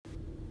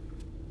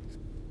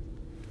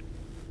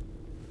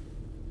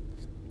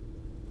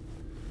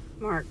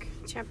Mark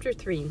chapter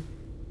 3.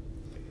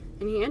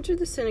 And he entered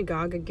the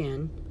synagogue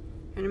again,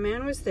 and a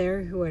man was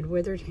there who had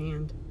withered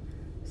hand.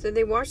 So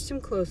they watched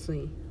him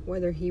closely,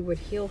 whether he would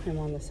heal him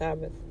on the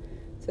Sabbath,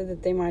 so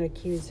that they might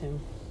accuse him.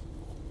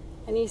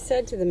 And he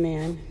said to the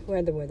man who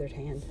had the withered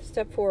hand,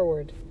 "Step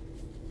forward."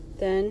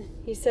 Then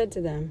he said to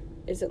them,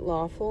 "Is it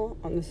lawful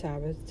on the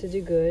Sabbath to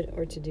do good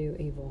or to do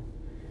evil,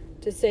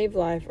 to save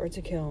life or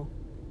to kill?"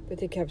 But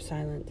they kept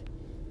silent.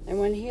 And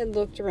when he had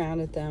looked around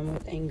at them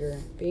with anger,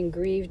 being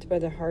grieved by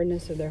the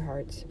hardness of their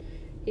hearts,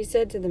 he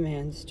said to the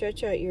man,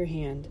 "Stretch out your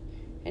hand."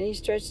 And he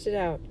stretched it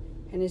out,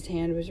 and his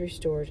hand was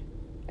restored,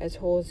 as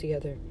whole as the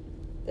other.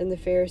 Then the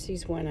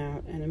Pharisees went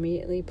out and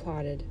immediately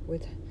plotted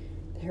with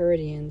the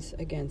Herodians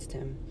against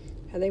him,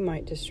 how they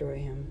might destroy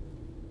him.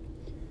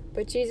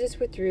 But Jesus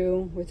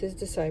withdrew with his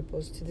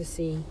disciples to the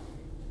sea,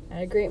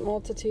 and a great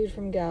multitude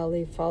from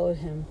Galilee followed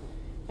him,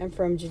 and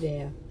from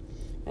Judea,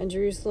 and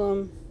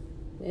Jerusalem,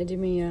 and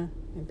Idumea,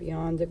 and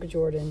beyond the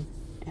Jordan,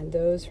 and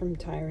those from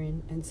Tyre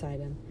and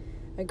Sidon.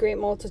 A great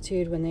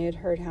multitude, when they had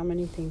heard how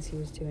many things he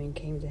was doing,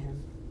 came to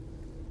him.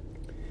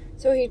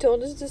 So he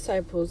told his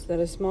disciples that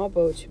a small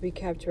boat should be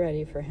kept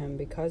ready for him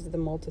because of the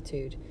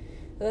multitude,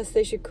 lest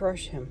they should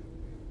crush him.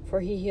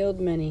 For he healed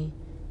many,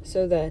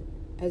 so that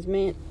as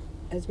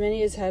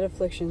many as had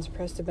afflictions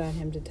pressed about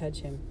him to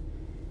touch him.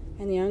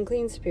 And the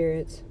unclean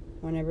spirits,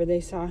 whenever they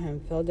saw him,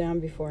 fell down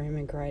before him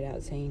and cried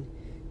out, saying,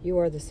 "You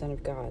are the Son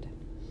of God."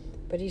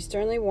 But he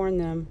sternly warned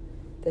them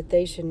that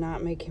they should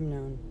not make him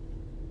known.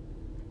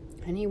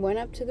 And he went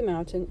up to the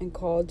mountain and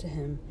called to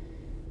him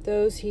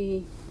those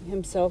he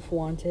himself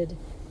wanted,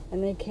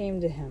 and they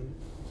came to him.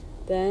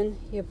 Then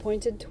he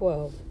appointed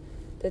 12,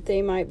 that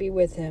they might be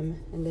with him,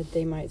 and that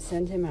they might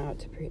send him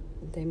out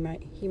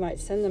he might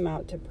send them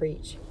out to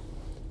preach,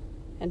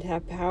 and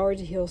have power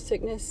to heal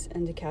sickness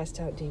and to cast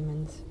out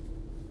demons.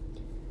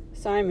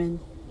 Simon,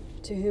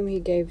 to whom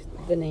he gave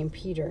the name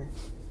Peter,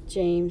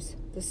 James,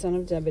 the son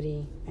of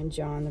Zebedee, and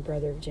John, the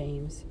brother of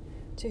James,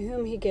 to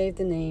whom he gave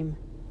the name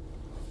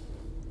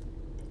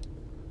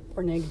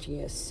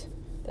Boanerges,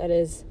 that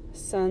is,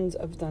 sons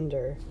of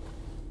thunder,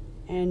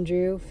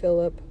 Andrew,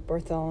 Philip,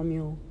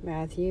 Bartholomew,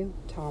 Matthew,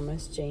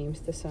 Thomas, James,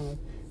 the son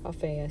of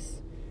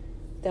Alphaeus,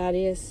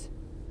 Thaddeus,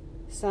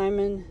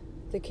 Simon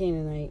the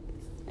Canaanite,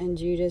 and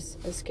Judas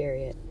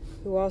Iscariot,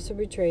 who also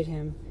betrayed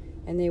him,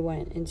 and they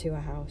went into a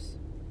house.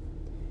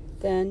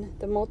 Then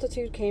the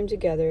multitude came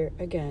together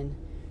again,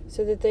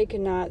 so that they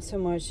could not so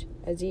much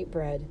as eat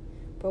bread.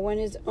 But when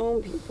his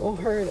own people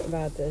heard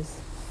about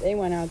this, they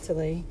went out to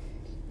lay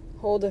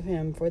hold of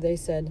him, for they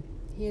said,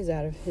 "He is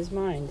out of his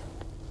mind."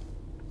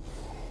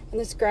 And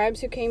the scribes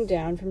who came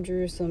down from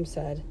Jerusalem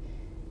said,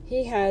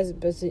 "He has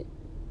Beelzebub,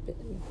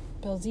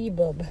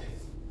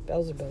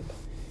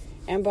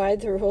 and by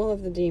the rule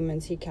of the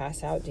demons he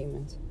casts out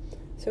demons."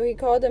 So he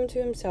called them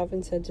to himself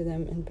and said to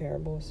them in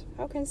parables,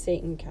 "How can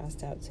Satan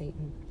cast out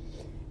Satan?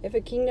 If a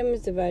kingdom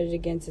is divided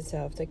against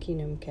itself, that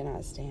kingdom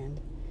cannot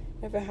stand.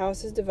 If a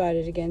house is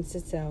divided against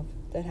itself,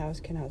 that house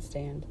cannot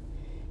stand.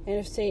 And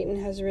if Satan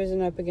has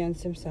risen up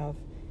against himself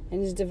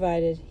and is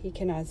divided, he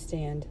cannot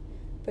stand,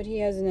 but he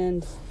has an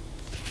end.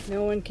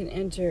 No one can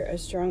enter a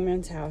strong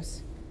man's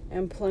house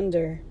and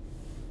plunder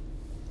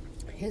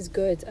his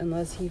goods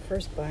unless he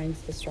first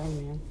binds the strong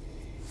man,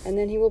 and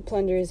then he will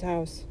plunder his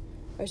house.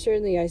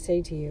 Assuredly, I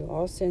say to you,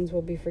 all sins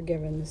will be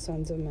forgiven the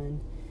sons of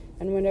men,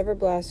 and whatever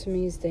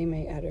blasphemies they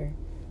may utter.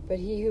 But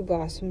he who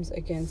blasphemes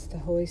against the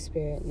Holy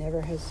Spirit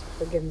never has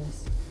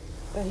forgiveness,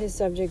 but is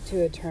subject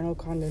to eternal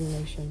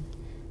condemnation,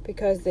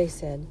 because they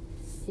said,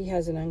 'He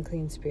has an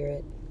unclean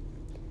spirit.'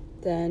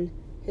 Then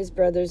his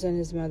brothers and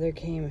his mother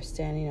came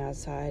standing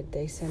outside.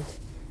 They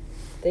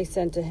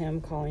sent to him,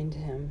 calling to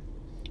him.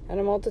 And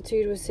a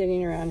multitude was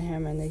sitting around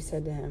him, and they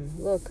said to him,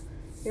 'Look,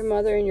 your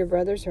mother and your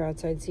brothers are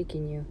outside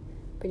seeking you.'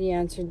 But he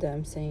answered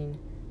them, saying,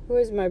 'Who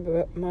is my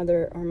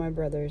mother or my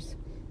brothers?'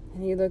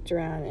 And he looked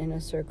around in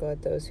a circle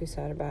at those who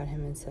sat about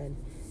him and said,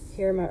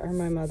 'Here are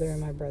my mother and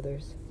my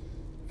brothers.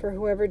 For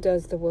whoever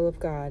does the will of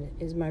God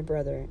is my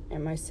brother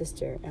and my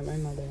sister and my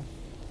mother.'"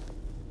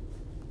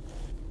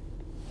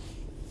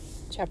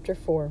 Chapter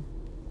 4.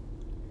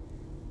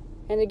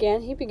 And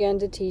again he began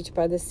to teach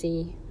by the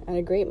sea, and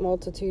a great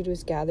multitude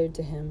was gathered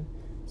to him,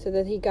 so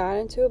that he got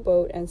into a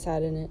boat and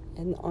sat in it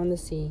and on the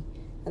sea,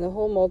 and the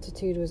whole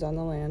multitude was on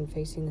the land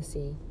facing the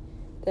sea.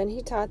 Then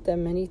he taught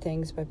them many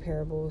things by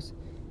parables,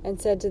 and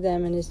said to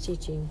them in his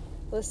teaching,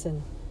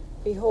 "Listen,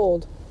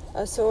 behold,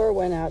 a sower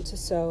went out to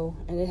sow,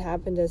 and it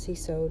happened as he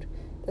sowed,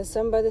 that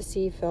some by the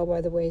sea fell by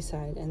the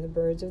wayside, and the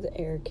birds of the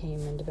air came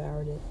and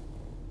devoured it.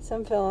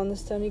 Some fell on the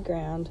stony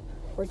ground,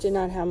 where it did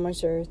not have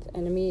much earth,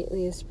 and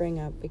immediately it sprang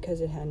up, because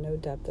it had no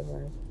depth of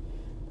earth.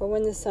 But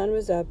when the sun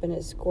was up, and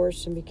it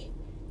scorched, and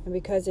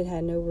because it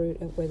had no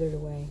root, it withered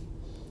away.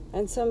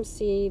 And some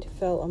seed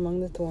fell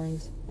among the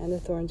thorns, and the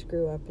thorns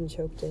grew up and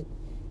choked it,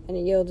 and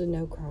it yielded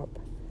no crop.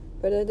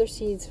 But other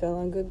seeds fell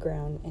on good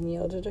ground, and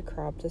yielded a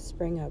crop that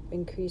sprang up,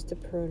 increased the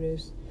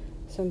produce,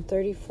 some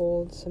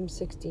 30-fold, some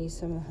 60,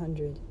 some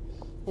 100.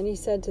 And he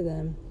said to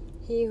them,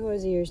 He who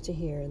has ears to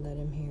hear, let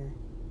him hear.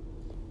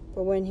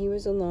 But when he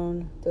was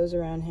alone, those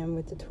around him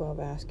with the 12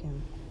 asked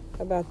him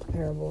about the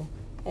parable.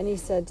 And he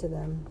said to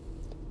them,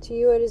 "To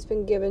you it has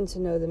been given to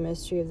know the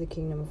mystery of the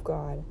kingdom of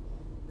God,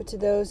 but to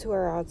those who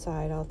are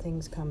outside all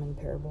things come in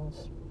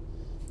parables,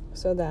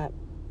 so that,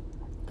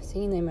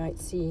 seeing they might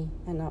see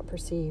and not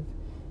perceive,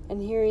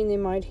 and hearing they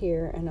might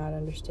hear and not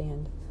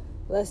understand,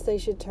 lest they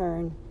should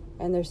turn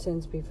and their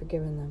sins be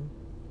forgiven them."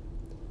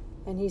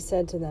 And he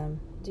said to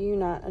them, "Do you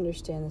not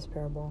understand this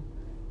parable?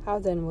 How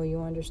then will you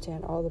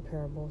understand all the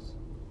parables?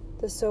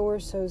 The sower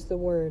sows the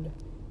word,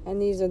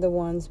 and these are the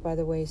ones by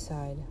the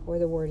wayside, where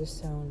the word is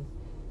sown.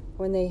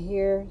 When they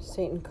hear,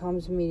 Satan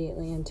comes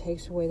immediately and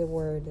takes away the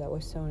word that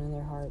was sown in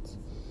their hearts.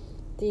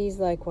 These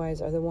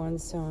likewise are the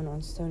ones sown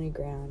on stony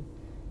ground,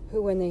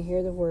 who when they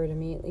hear the word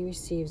immediately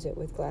receives it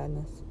with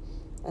gladness.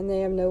 And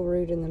they have no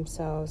root in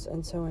themselves,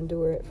 and so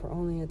endure it for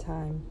only a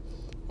time.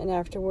 And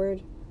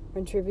afterward,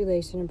 when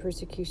tribulation and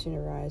persecution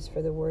arise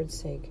for the word's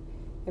sake,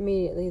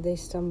 immediately they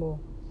stumble.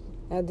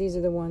 Now these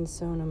are the ones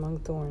sown among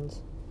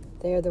thorns.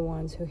 They are the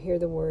ones who hear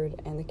the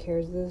word, and the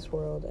cares of this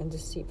world and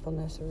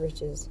deceitfulness of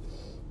riches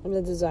and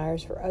the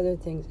desires for other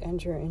things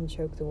enter and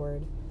choke the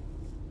word,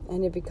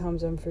 and it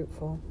becomes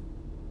unfruitful.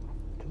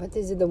 But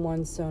these are the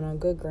ones sown on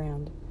good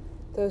ground,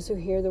 those who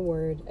hear the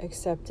word,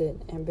 accept it,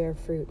 and bear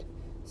fruit,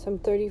 some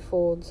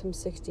 30-fold, some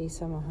 60,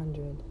 some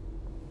 100.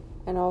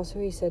 And also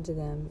he said to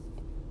them,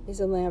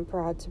 Is a lamp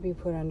brought to be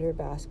put under a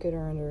basket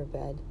or under a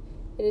bed?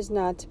 It is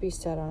not to be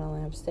set on a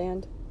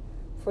lampstand.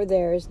 For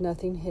there is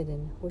nothing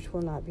hidden which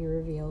will not be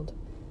revealed,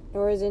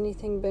 nor has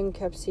anything been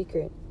kept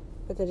secret,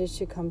 but that it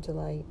should come to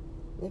light.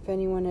 If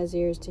anyone has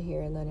ears to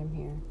hear, let him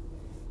hear.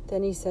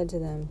 Then he said to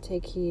them,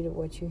 Take heed of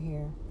what you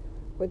hear.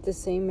 With the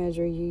same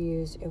measure you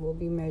use, it will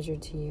be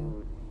measured to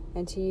you,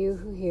 and to you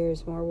who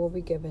hears, more will be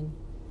given.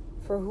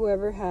 For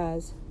whoever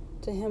has,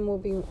 to him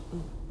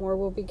more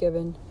will be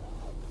given,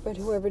 but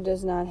whoever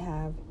does not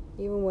have,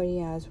 even what he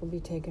has will be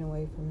taken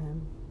away from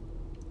him.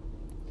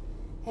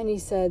 And he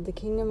said, The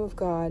kingdom of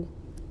God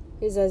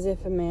is as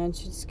if a man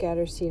should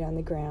scatter seed on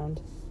the ground,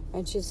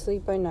 and should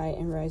sleep by night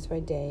and rise by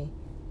day,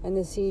 and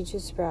the seed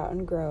should sprout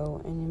and grow,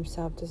 and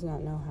himself does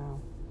not know how.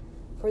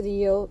 For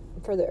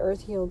the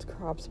earth yields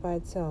crops by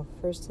itself,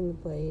 first in the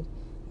blade,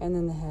 and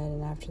then the head,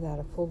 and after that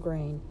a full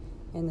grain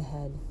in the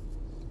head.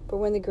 But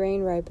when the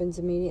grain ripens,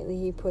 immediately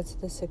he puts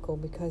the sickle,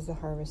 because the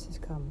harvest has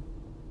come.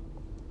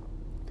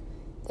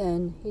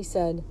 Then he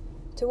said,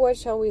 To what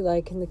shall we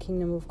liken the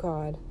kingdom of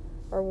God,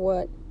 or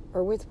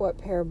with what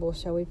parable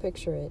shall we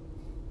picture it?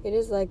 It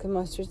is like the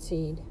mustard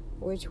seed,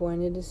 which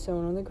when it is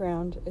sown on the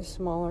ground is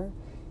smaller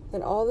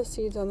than all the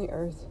seeds on the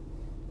earth.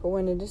 But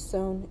when it is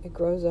sown, it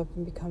grows up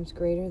and becomes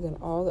greater than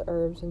all the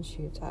herbs and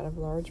shoots out of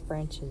large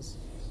branches,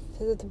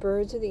 so that the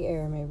birds of the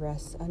air may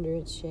rest under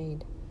its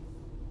shade.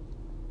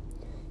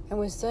 And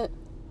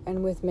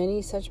with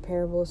many such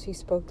parables he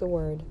spoke the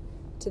word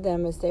to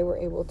them as they were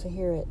able to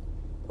hear it.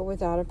 But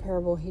without a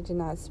parable he did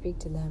not speak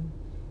to them.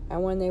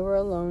 And when they were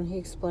alone, he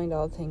explained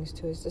all things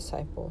to his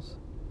disciples.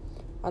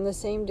 On the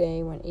same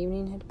day, when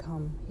evening had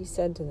come, he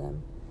said to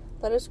them,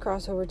 Let us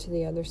cross over to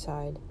the other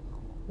side.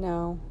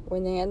 Now,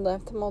 when they had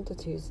left the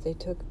multitudes, they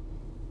took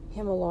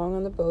him along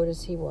on the boat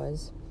as he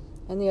was,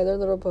 and the other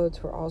little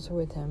boats were also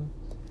with him.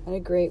 And a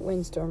great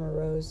windstorm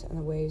arose, and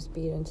the waves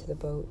beat into the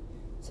boat,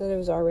 so that it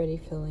was already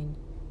filling.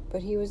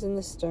 But he was in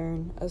the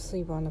stern,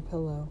 asleep on a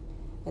pillow.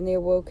 And they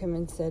awoke him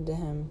and said to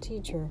him,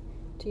 Teacher,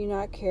 do you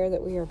not care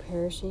that we are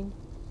perishing?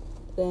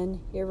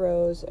 Then he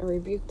arose and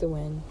rebuked the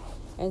wind,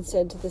 and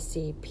said to the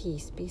sea,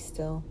 Peace, be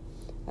still.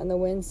 And the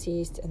wind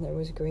ceased, and there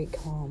was great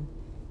calm.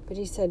 But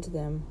he said to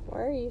them,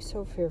 Why are you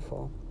so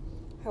fearful?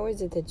 How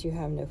is it that you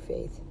have no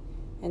faith?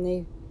 And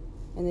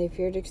they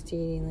feared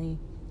exceedingly,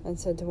 and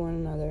said to one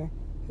another,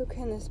 Who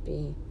can this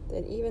be,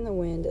 that even the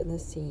wind and the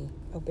sea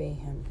obey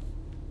him?